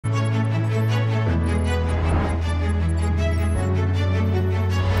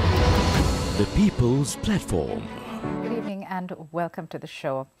People's Platform. Good evening and welcome to the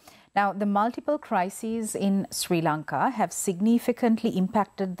show. Now, the multiple crises in Sri Lanka have significantly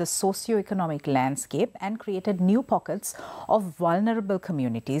impacted the socio-economic landscape and created new pockets of vulnerable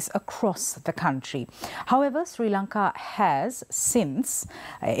communities across the country. However, Sri Lanka has since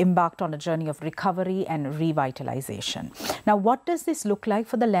embarked on a journey of recovery and revitalization. Now, what does this look like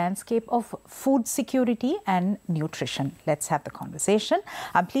for the landscape of food security and nutrition? Let's have the conversation.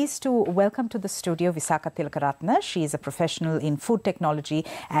 I'm pleased to welcome to the studio Visakha Tillekeratne. She is a professional in food technology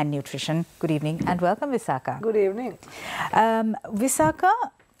and nutrition. Good evening and welcome, Visakha. Good evening. Visakha,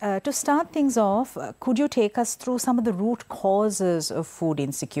 to start things off, could you take us through some of the root causes of food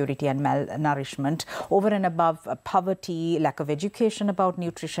insecurity and malnourishment over and above poverty, lack of education about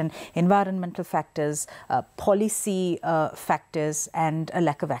nutrition, environmental factors, policy factors and a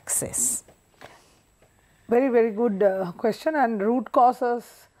lack of access? Very, very good question, and root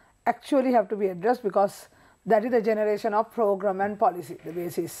causes actually have to be addressed because that is the generation of program and policy, the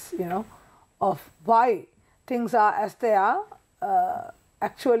basis, of why things are as they are.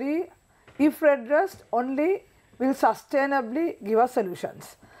 Actually, if addressed, only will sustainably give us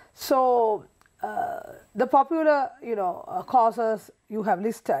solutions. So, the popular, causes you have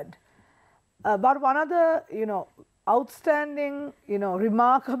listed, but one of the, outstanding,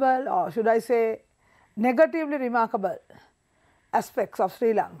 remarkable, or should I say, negatively remarkable aspects of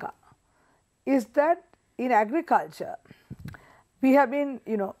Sri Lanka is that in agriculture, we have been,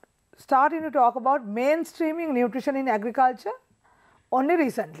 starting to talk about mainstreaming nutrition in agriculture only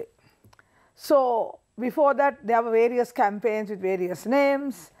recently. So, before that there were various campaigns with various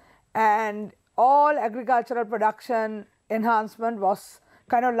names, and all agricultural production enhancement was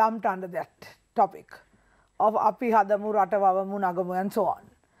kind of lumped under that topic of Api Hadamu, Ratavavamu, Nagamu and so on.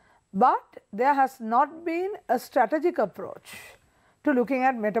 But there has not been a strategic approach to looking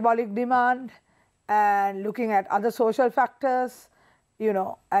at metabolic demand and looking at other social factors,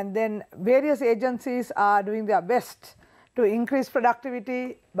 and then various agencies are doing their best to increase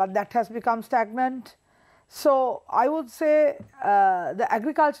productivity, but that has become stagnant. So, I would say the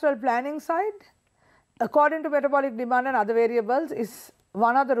agricultural planning side, according to metabolic demand and other variables, is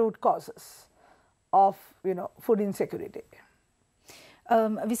one of the root causes of food insecurity.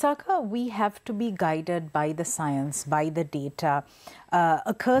 Visakha, we have to be guided by the science, by the data.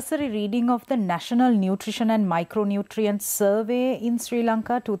 A cursory reading of the National Nutrition and Micronutrient Survey in Sri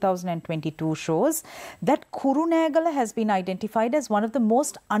Lanka 2022 shows that Kurunegala has been identified as one of the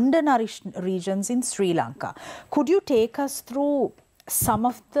most undernourished regions in Sri Lanka. Could you take us through some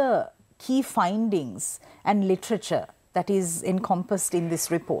of the key findings and literature that is encompassed in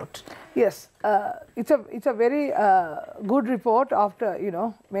this report? Yes, it's a very good report after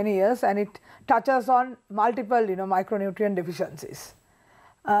many years, and it touches on multiple micronutrient deficiencies.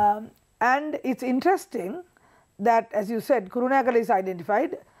 And it's interesting that, as you said, Kurunegala is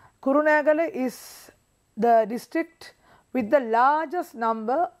identified. Kurunegala is the district with the largest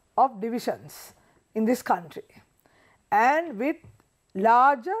number of divisions in this country, and with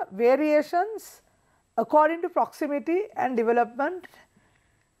larger variations according to proximity and development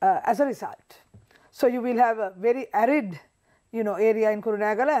as a result. So, you will have a very arid area in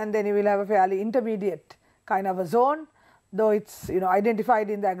Kurunegala, and then you will have a fairly intermediate kind of a zone, though it's identified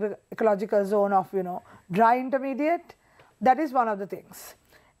in the ecological zone of dry intermediate. That is one of the things.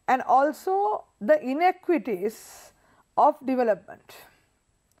 And also the inequities of development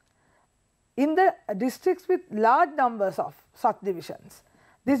in the districts with large numbers of such divisions.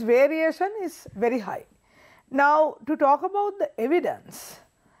 This variation is very high. Now, to talk about the evidence,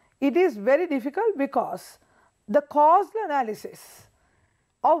 it is very difficult because the causal analysis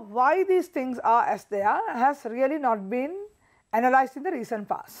of why these things are as they are has really not been analyzed in the recent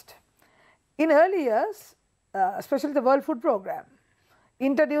past. In early years, especially the World Food Programme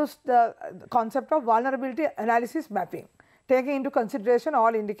introduced the concept of vulnerability analysis mapping, taking into consideration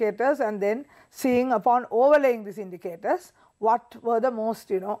all indicators and then seeing upon overlaying these indicators what were the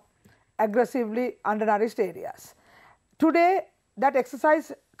most aggressively undernourished areas. Today that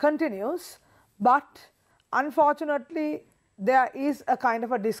exercise continues, but unfortunately there is a kind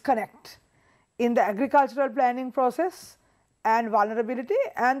of a disconnect in the agricultural planning process and vulnerability.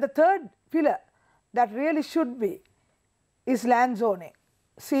 And the third pillar that really should be is land zoning,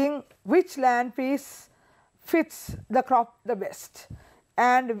 seeing which land piece fits the crop the best.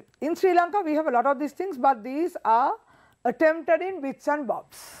 And in Sri Lanka we have a lot of these things, but these are attempted in bits and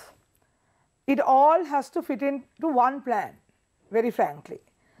bobs. It all has to fit into one plan, very frankly.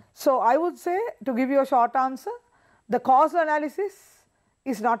 So, I would say, to give you a short answer, the causal analysis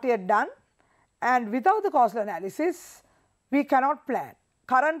is not yet done, and without the causal analysis we cannot plan.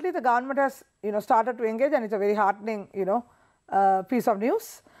 currently the government has started to engage, and it's a very heartening piece of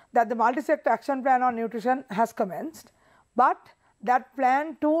news that the multi-sector action plan on nutrition has commenced, but that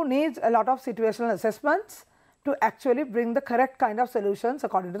plan too needs a lot of situational assessments to actually bring the correct kind of solutions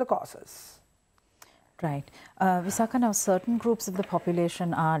according to the causes. Right. Visakha, now certain groups of the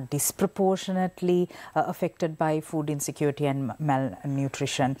population are disproportionately affected by food insecurity and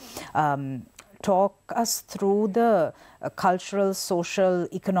malnutrition. Talk us through the cultural, social,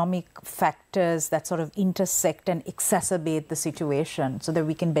 economic factors that sort of intersect and exacerbate the situation so that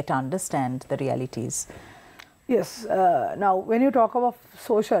we can better understand the realities. Yes. Now, when you talk about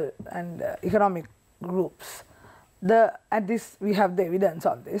social and economic groups, and this we have the evidence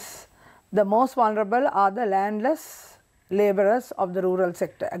of this, the most vulnerable are the landless labourers of the rural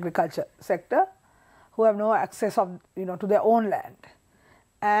sector, agriculture sector, who have no access to their own land.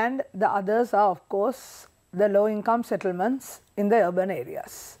 And the others are, of course, the low income settlements in the urban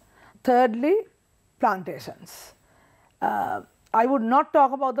areas. Thirdly, plantations. I would not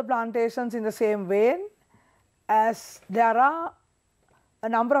talk about the plantations in the same vein, as there are a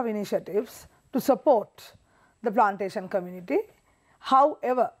number of initiatives to support the plantation community.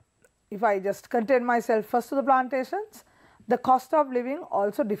 However, if I just contain myself first to the plantations, the cost of living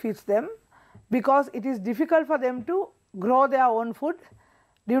also defeats them, because it is difficult for them to grow their own food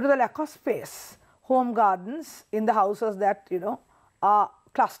due to the lack of space, home gardens in the houses that are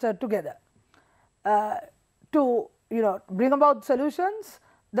clustered together. To bring about solutions,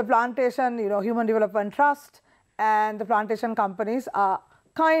 the plantation Human Development Trust and the plantation companies are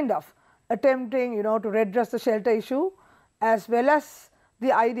kind of attempting to redress the shelter issue, as well as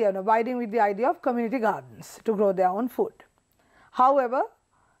the idea, abiding with the idea of community gardens to grow their own food. However,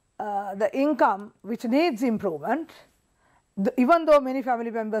 the income which needs improvement, even though many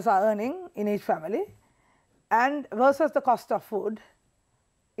family members are earning in each family, and versus the cost of food,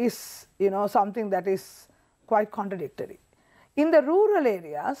 is something that is quite contradictory. In the rural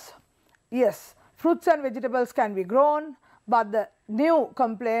areas, yes, fruits and vegetables can be grown, but the new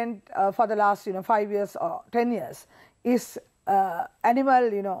complaint for the last 5 years or 10 years is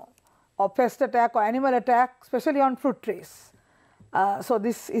animal or pest attack or animal attack, especially on fruit trees. So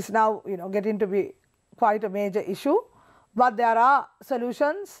this is now getting to be quite a major issue, but there are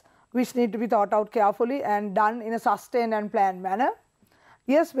solutions which need to be thought out carefully and done in a sustained and planned manner.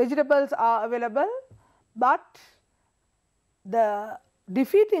 Yes, vegetables are available, but the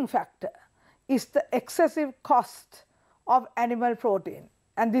defeating factor is the excessive cost of animal protein,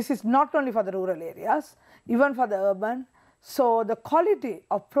 and this is not only for the rural areas, even for the urban. So the quality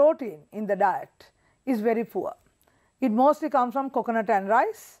of protein in the diet is very poor. It mostly comes from coconut and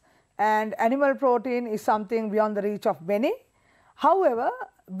rice, and animal protein is something beyond the reach of many. However,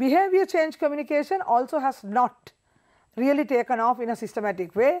 behavior change communication also has not really taken off in a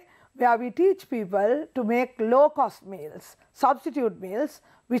systematic way, where we teach people to make low cost meals, substitute meals,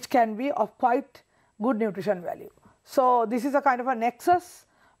 which can be of quite good nutrition value. So this is a kind of a nexus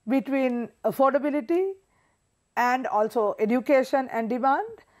between affordability and also education and demand,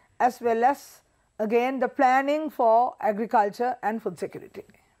 as well as again the planning for agriculture and food security.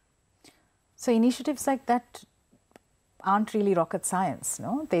 So initiatives like that aren't really rocket science,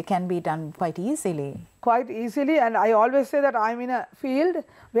 no? They can be done quite easily. Quite easily, and I always say that I am in a field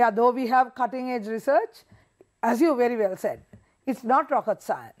where, though we have cutting edge research, as you very well said, it's not rocket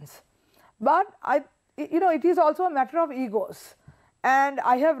science. But it is also a matter of egos. And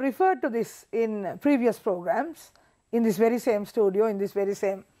I have referred to this in previous programs, in this very same studio, in this very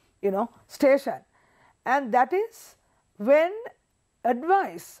same station, and that is when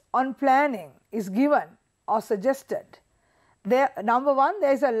advice on planning is given or suggested, number one,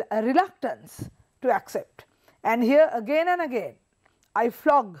 there is a reluctance to accept. And here again and again I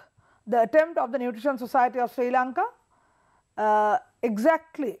flog the attempt of the Nutrition Society of Sri Lanka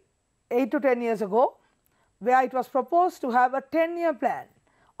exactly 8 to 10 years ago, where it was proposed to have a 10-year plan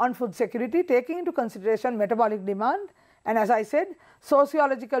on food security, taking into consideration metabolic demand and, as I said,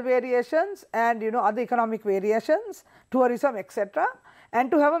 sociological variations and other economic variations, tourism, etc., and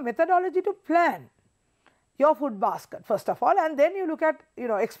to have a methodology to plan your food basket first of all, and then you look at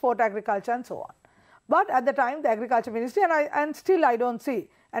export agriculture and so on. But at the time the Agriculture Ministry, and still I don't see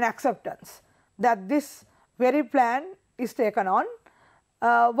an acceptance that this very plan is taken on.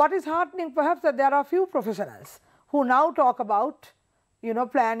 What is heartening perhaps that there are few professionals who now talk about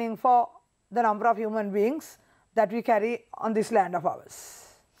planning for the number of human beings that we carry on this land of ours.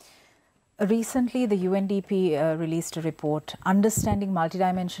 Recently, the UNDP released a report, Understanding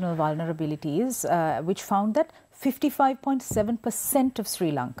Multidimensional Vulnerabilities, which found that 55.7% of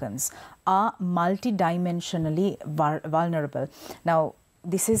Sri Lankans are multidimensionally vulnerable. Now,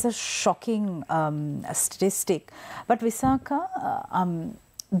 this is a shocking statistic. But Visakha,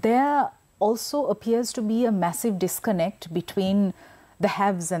 there also appears to be a massive disconnect between the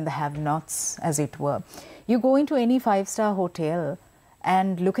haves and the have-nots, as it were. You go into any five-star hotel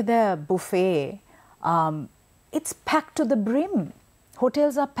and look at their buffet, it's packed to the brim.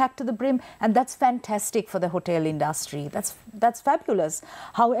 Hotels are packed to the brim, and that's fantastic for the hotel industry. That's fabulous.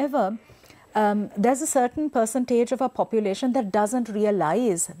 However, there's a certain percentage of our population that doesn't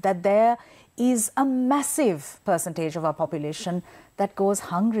realize that there is a massive percentage of our population that goes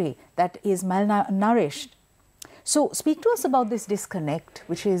hungry, that is malnourished. So speak to us about this disconnect,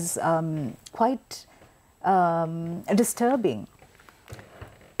 which is quite disturbing.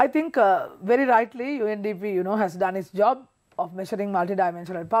 I think very rightly UNDP has done its job of measuring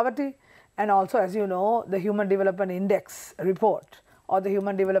multidimensional poverty, and also, as you know, the Human Development Index report or the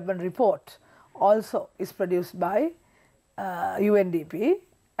Human Development Report also is produced by UNDP,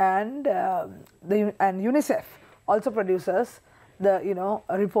 and UNICEF also produces the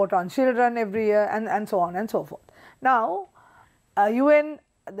a report on children every year, and so on and so forth. Now, the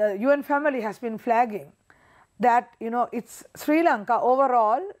UN family has been flagging that it's Sri Lanka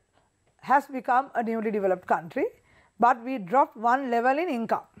overall has become a newly developed country, but we dropped one level in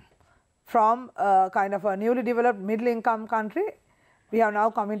income from kind of a newly developed middle income country. We have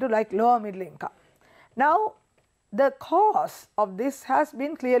now come into like lower middle income. Now, the cause of this has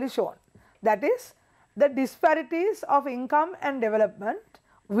been clearly shown, that is the disparities of income and development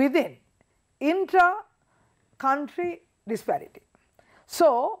within intra-country disparity.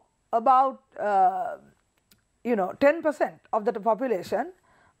 So, about 10% of the population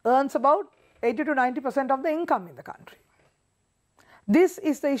earns about 80 to 90% of the income in the country. This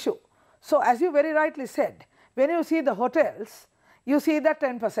is the issue. So, as you very rightly said, when you see the hotels, you see that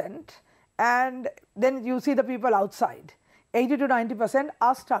 10%, and then you see the people outside, 80 to 90%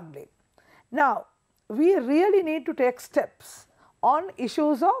 are struggling. Now, we really need to take steps on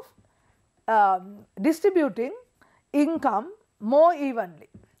issues of distributing income more evenly.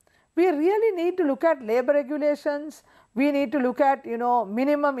 We really need to look at labor regulations. We need to look at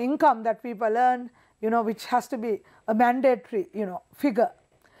minimum income that people earn, which has to be a mandatory figure.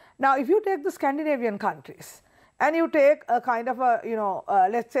 Now, if you take the Scandinavian countries and you take a kind of a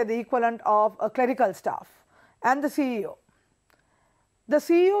let's say the equivalent of a clerical staff and the CEO. The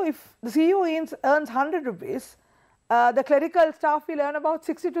CEO, if the CEO earns 100 rupees, the clerical staff will earn about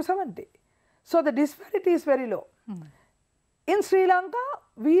 60 to 70. So, the disparity is very low. In Sri Lanka,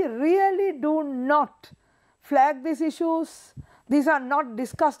 we really do not flag these issues. These are not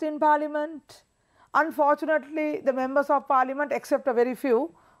discussed in Parliament. Unfortunately, the members of Parliament, except a very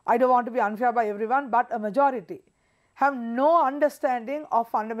few, I don't want to be unfair by everyone, but a majority, have no understanding of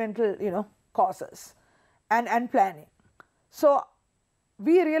fundamental causes and planning. So,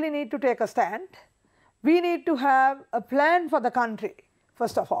 we really need to take a stand. We need to have a plan for the country,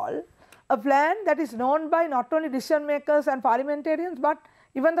 first of all, a plan that is known by not only decision makers and parliamentarians, but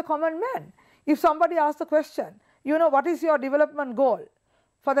even the common man. If somebody asks the question, what is your development goal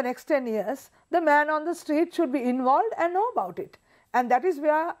for the next 10 years, the man on the street should be involved and know about it. And that is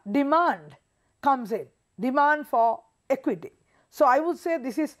where demand comes in, demand for equity. So, I would say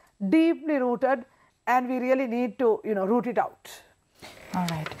this is deeply rooted, and we really need to root it out. All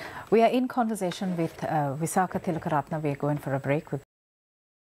right. We are in conversation with Visakha Tillekeratne. We are going for a break.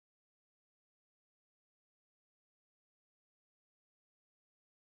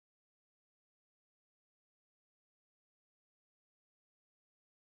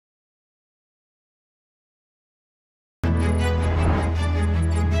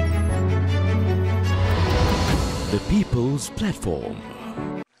 The People's Platform.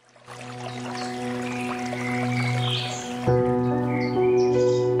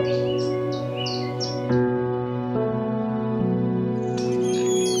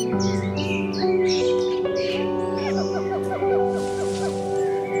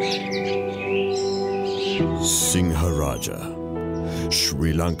 Singharaja,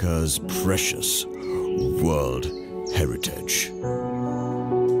 Sri Lanka's precious world heritage.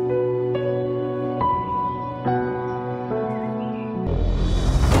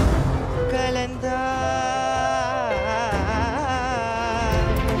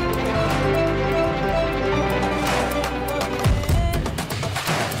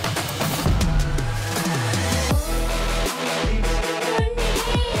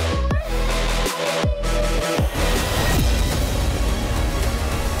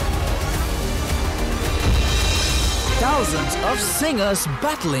 Thousands of singers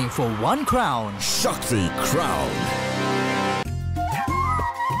battling for one crown. Shakti Crown.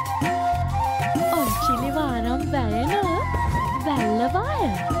 Onchili varam vayana, vallava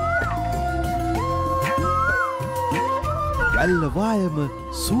වැල්ල වායම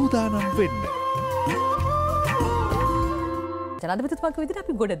සූදානම් වෙන්න. ජනාධිපතිතුමාගේ විදිහට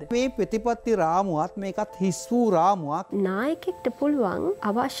අපි ගොඩද මේ ප්‍රතිපත්ති රාමුවත් මේකත් හිස් වූ රාමුවක්. නායකෙක්ට පුළුවන්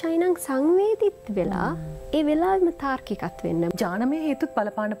අවශ්‍යයි නම් සංවේදීත් වෙලා ඒ වෙලාවෙම තාර්කිකත් වෙන්න. ජානමය හේතුත්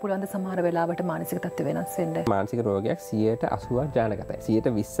බලපාන්න පුළුවන් ද සමහර වෙලාවට මානසික තත්ත්ව වෙනස් වෙන්න. මානසික රෝගයක් 80%ක් ජානගතයි.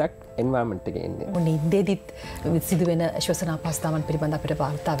 20%ක් එන්වයරන්මන්ට් එකේ ඉන්නේ. නින්දේදිත් සිදුවෙන ශ්වසන අපහසුතාවන් පිළිබඳ අපිට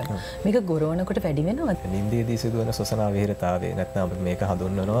වාර්තා වෙනවා. මේක ගොරවනකොට වැඩි වෙනවද? නින්දේදී සිදුවන ශ්වසන විහෙරතාවය නැත්නම් අපි මේක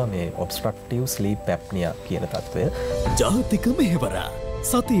හඳුන්වනවා මේ obstructive sleep apnea කියන තත්ත්වය. ජාතික මෙහෙවර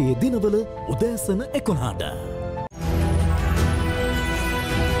සතියේ දිනවල උදෑසන 11ට.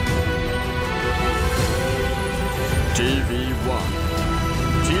 TV1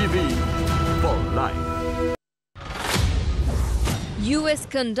 TV for life. US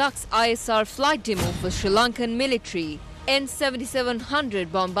conducts ISR flight demo for Sri Lankan military. N-7700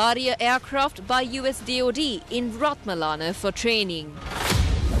 Bombardier aircraft by US DoD in Ratmalana for training.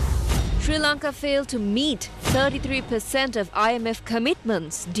 Sri Lanka failed to meet 33% of IMF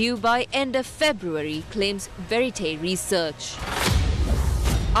commitments due by end of February, claims Verite Research.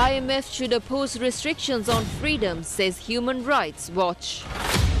 IMF should oppose restrictions on freedom, says Human Rights Watch.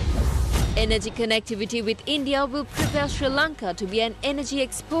 Energy connectivity with India will prepare Sri Lanka to be an energy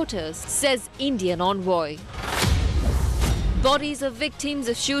exporter, says Indian envoy. Bodies of victims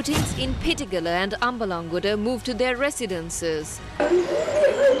of shootings in Pittigala and Ambalangoda moved to their residences.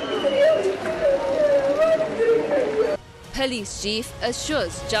 Police chief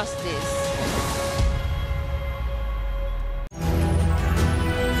assures justice.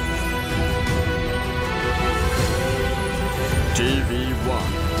 TV1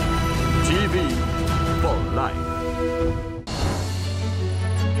 TV for life.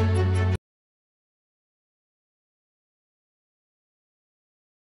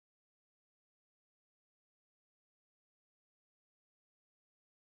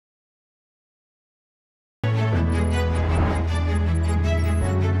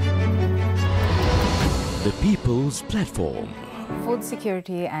 The People's Platform. Food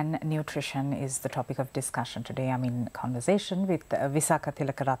security and nutrition is the topic of discussion today. I'm in conversation with Visakha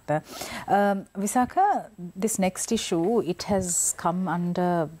Tillekeratne. Visakha, this next issue, it has come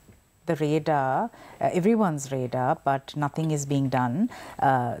under the radar, everyone's radar, but nothing is being done.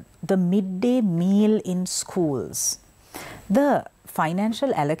 The midday meal in schools. The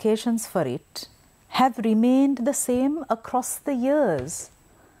financial allocations for it have remained the same across the years.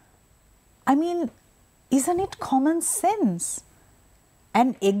 I mean, isn't it common sense?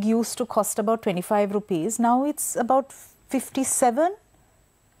 An egg used to cost about 25 rupees. Now it's about 57.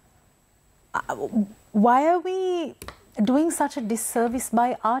 Why are we doing such a disservice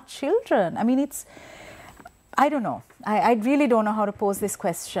by our children? I mean, I don't know. I really don't know how to pose this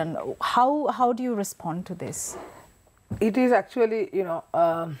question. How do you respond to this? It is actually,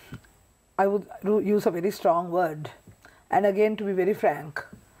 I would use a very strong word. And again, to be very frank,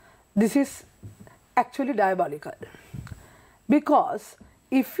 this is actually diabolical. Because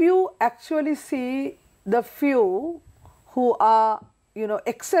if you actually see the few who are,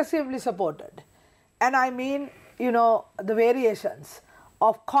 excessively supported, and I mean, the variations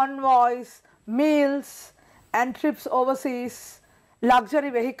of convoys, meals, and trips overseas, luxury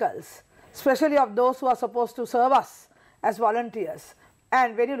vehicles, especially of those who are supposed to serve us as volunteers.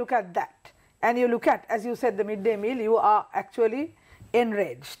 And when you look at that, and you look at, as you said, the midday meal, you are actually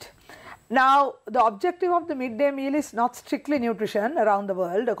enraged. Now, the objective of the midday meal is not strictly nutrition around the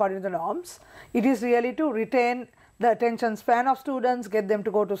world according to the norms. It is really to retain the attention span of students, get them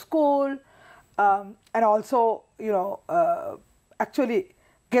to go to school, and also, actually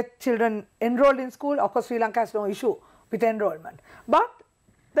get children enrolled in school. Of course, Sri Lanka has no issue with enrollment. But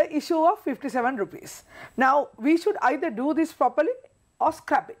the issue of 57 rupees. Now, we should either do this properly or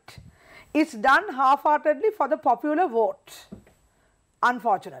scrap it. It's done half-heartedly for the popular vote,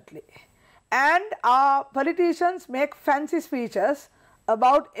 unfortunately. And our politicians make fancy speeches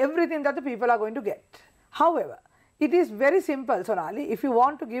about everything that the people are going to get. However, it is very simple, Sonali. If you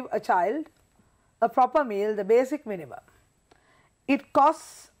want to give a child a proper meal, the basic minimum, it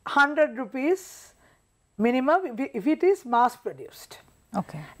costs 100 rupees minimum if it is mass produced.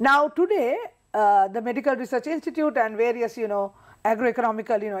 Okay. Now today, the Medical Research Institute and various,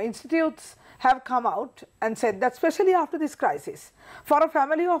 agroeconomical, institutes have come out and said that especially after this crisis, for a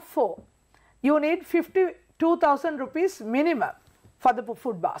family of 4, you need 52,000 rupees minimum for the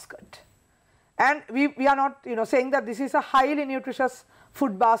food basket. And we are not, saying that this is a highly nutritious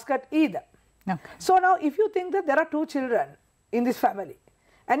food basket either. Okay. So now if you think that there are 2 children in this family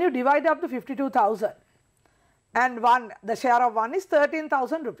and you divide up to 52,000 and the share of one is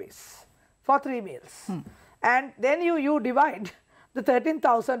 13,000 rupees for 3 meals. And then you divide the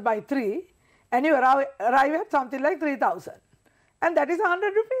 13,000 by 3 and you arrive at something like 3,000, and that is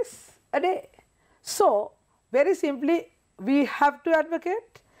 100 rupees a day. So very simply, we have to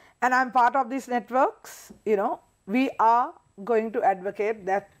advocate, and I am part of these networks, we are going to advocate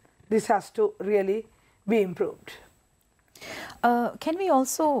that this has to really be improved. Can we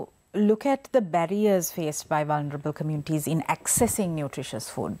also look at the barriers faced by vulnerable communities in accessing nutritious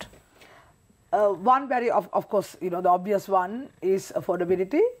food? One barrier, of course, the obvious one is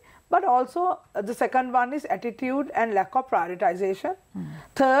affordability, but also the second one is attitude and lack of prioritization.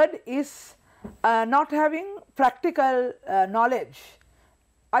 Third is not having practical knowledge.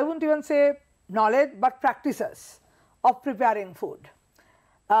 I wouldn't even say knowledge, but practices of preparing food.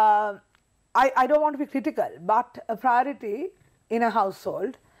 I don't want to be critical, but a priority in a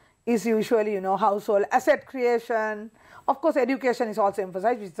household is usually, household asset creation. Of course, education is also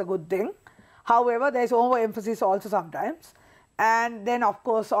emphasized, which is a good thing. However, there is overemphasis also sometimes. And then, of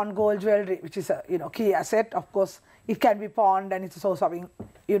course, on gold jewelry, which is a key asset. Of course, it can be pawned and it's a source of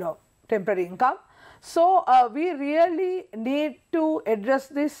temporary income. So we really need to address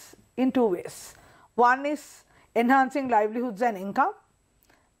this in two ways. One is enhancing livelihoods and income.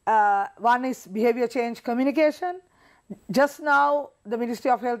 One is behavior change communication. Just now, the Ministry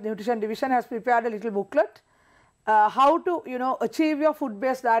of Health Nutrition Division has prepared a little booklet, how to achieve your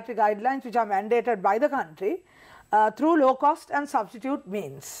food-based dietary guidelines, which are mandated by the country through low-cost and substitute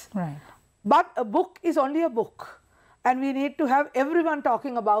means. Right. But a book is only a book, and we need to have everyone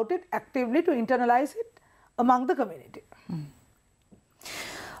talking about it actively to internalize it among the community.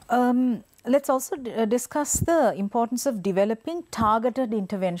 Let's also discuss the importance of developing targeted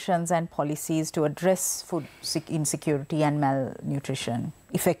interventions and policies to address food insecurity and malnutrition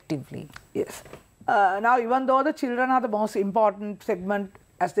effectively. Yes. Now, even though the children are the most important segment,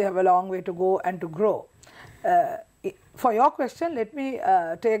 as they have a long way to go and to grow, for your question, let me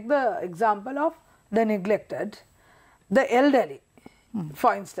take the example of the neglected, the elderly,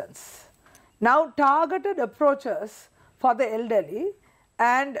 for instance. Now, targeted approaches for the elderly,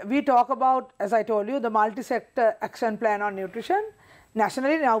 and we talk about, as I told you, the multi-sector action plan on nutrition.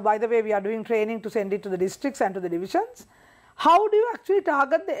 Nationally, now by the way, we are doing training to send it to the districts and to the divisions. How do you actually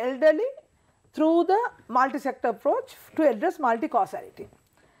target the elderly? Through the multi-sector approach to address multi-causality.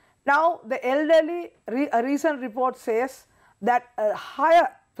 Now, the elderly, a recent report says that a higher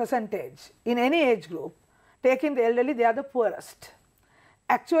percentage in any age group, taking the elderly, they are the poorest.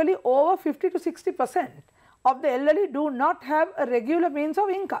 Actually, over 50 to 60% of the elderly do not have a regular means of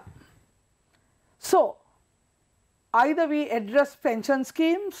income. So, either we address pension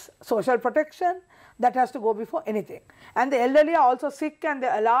schemes, social protection, that has to go before anything. And the elderly are also sick, and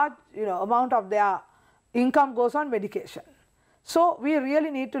a large amount of their income goes on medication. So, we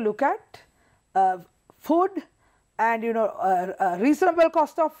really need to look at food and reasonable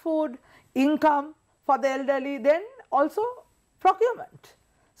cost of food, income for the elderly, then also procurement.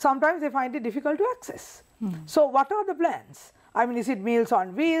 Sometimes they find it difficult to access. So, what are the plans? I mean, is it meals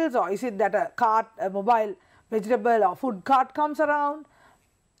on wheels, or is it that a mobile vegetable or food cart comes around?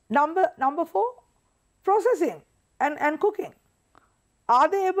 Number 4, processing and cooking. Are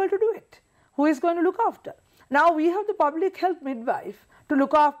they able to do it? Who is going to look after? Now, we have the public health midwife to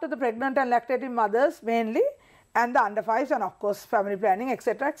look after the pregnant and lactating mothers mainly, and the under 5s, and of course family planning,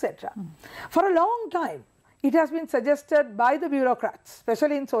 etc., etc. For a long time, it has been suggested by the bureaucrats,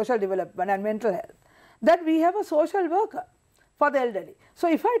 especially in social development and mental health, that we have a social worker for the elderly. So,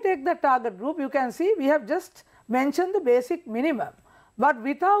 if I take the target group, you can see we have just mentioned the basic minimum, but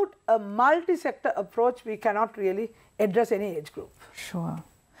without a multi-sector approach, we cannot really address any age group. Sure.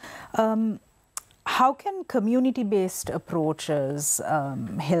 How can community-based approaches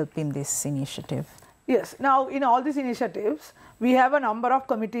help in this initiative? Yes. Now, in all these initiatives, we have a number of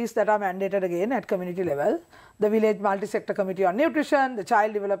committees that are mandated again at community level. The Village Multi-Sector Committee on Nutrition, the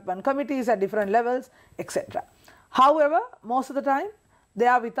Child Development Committees at different levels, etc. However, most of the time, they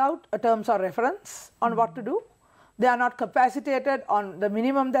are without a terms of reference on what to do. They are not capacitated on the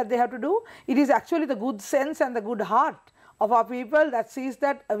minimum that they have to do. It is actually the good sense and the good heart of our people that sees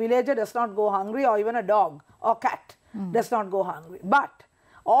that a villager does not go hungry, or even a dog or cat does not go hungry. But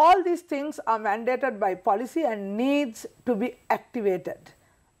all these things are mandated by policy and needs to be activated.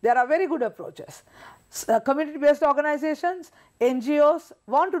 There are very good approaches. Community-based organizations, NGOs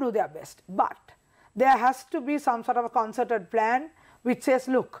want to do their best, but there has to be some sort of a concerted plan which says,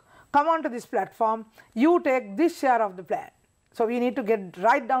 look, come onto this platform, you take this share of the plan. So, we need to get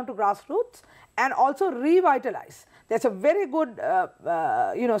right down to grassroots and also revitalize. There is a very good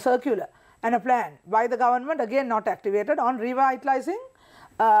circular and a plan by the government, again not activated, on revitalizing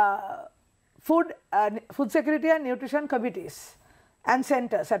food security and nutrition committees and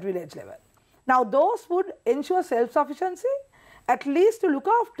centers at village level. Now those would ensure self-sufficiency, at least to look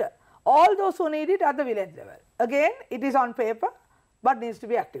after all those who need it at the village level. Again, it is on paper, but needs to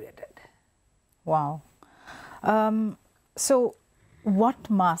be activated. Wow. So what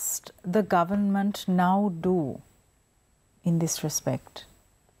must the government now do in this respect?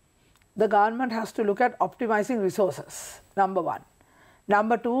 The government has to look at optimizing resources, number one.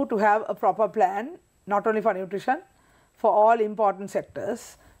 Number two, to have a proper plan, not only for nutrition, for all important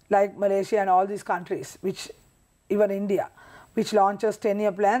sectors like Malaysia and all these countries, which even India, which launches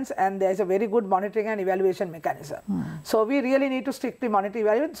 10-year plans, and there is a very good monitoring and evaluation mechanism. So we really need to strictly monitor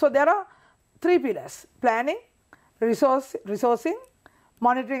evaluation. So there are 3 pillars: planning, resourcing,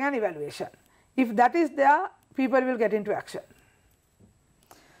 monitoring and evaluation. If that is there, people will get into action.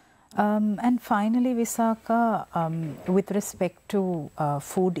 And finally, Visakha, with respect to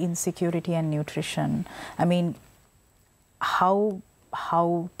food insecurity and nutrition, I mean, how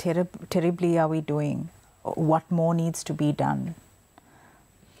terribly are we doing? What more needs to be done?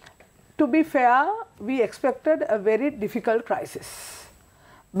 To be fair, we expected a very difficult crisis,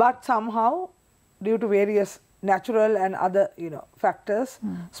 but somehow, due to various natural and other factors,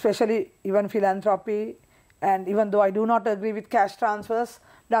 especially even philanthropy, and even though I do not agree with cash transfers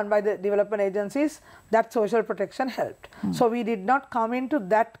done by the development agencies, that social protection helped. So we did not come into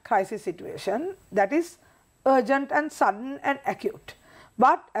that crisis situation that is urgent and sudden and acute.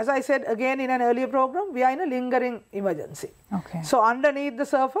 But as I said again in an earlier program, we are in a lingering emergency. Okay. So underneath the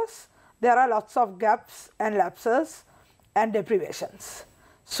surface, there are lots of gaps and lapses and deprivations.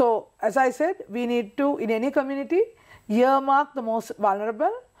 So as I said, we need to, in any community, earmark the most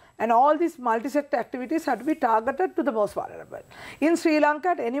vulnerable, and all these multi-sector activities have to be targeted to the most vulnerable. In Sri Lanka,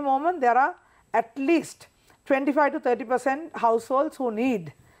 at any moment, there are at least 25 to 30% households who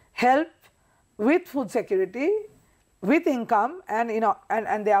need help with food security, with income, and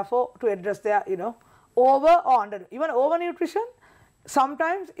and therefore to address their over or under. Even overnutrition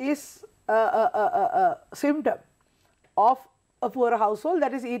sometimes is a symptom of a poor household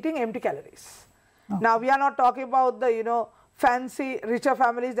that is eating empty calories. Okay. Now we are not talking about the fancy richer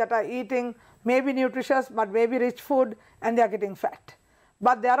families that are eating maybe nutritious but maybe rich food and they are getting fat.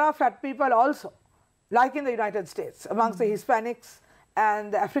 But there are fat people also, like in the United States, amongst the Hispanics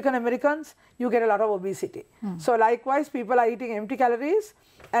and the African Americans, you get a lot of obesity. So likewise, people are eating empty calories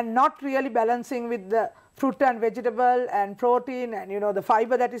and not really balancing with the fruit and vegetable and protein and the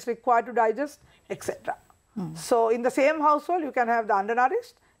fiber that is required to digest, etc. So in the same household, you can have the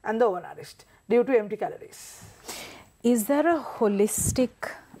undernourished and the overnourished due to empty calories. Is there a holistic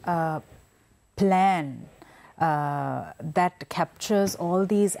plan that captures all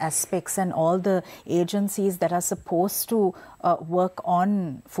these aspects and all the agencies that are supposed to work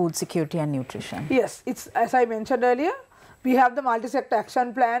on food security and nutrition? Yes, it's as I mentioned earlier, we have the multi-sector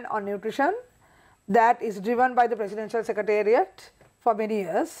action plan on nutrition that is driven by the Presidential Secretariat for many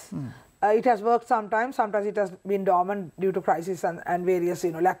years. It has worked sometimes it has been dormant due to crisis and various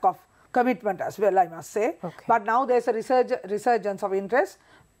lack of commitment as well, I must say. Okay. But now there is a resurgence of interest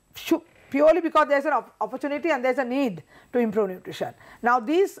purely because there is an opportunity and there is a need to improve nutrition. Now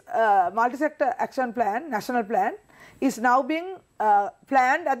this multi-sector action plan, national plan, is now being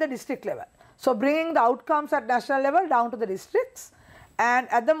planned at the district level. So bringing the outcomes at national level down to the districts, and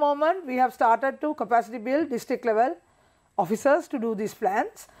at the moment we have started to capacity build district level officers to do these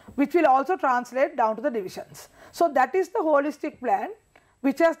plans, which will also translate down to the divisions. So that is the holistic plan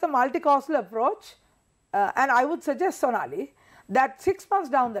which has the multi-causal approach, and I would suggest, Sonali, that 6 months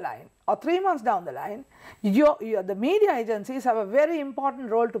down the line or 3 months down the line, the media agencies have a very important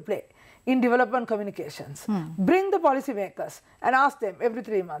role to play in development communications. Bring the policy makers and ask them every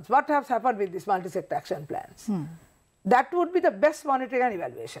 3 months, what has happened with these multi-sector action plans? That would be the best monitoring and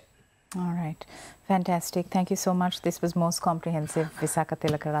evaluation. All right. Fantastic. Thank you so much. This was most comprehensive. Visakha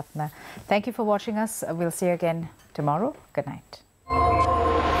Tillekeratne. Thank you for watching us. We'll see you again tomorrow. Good night.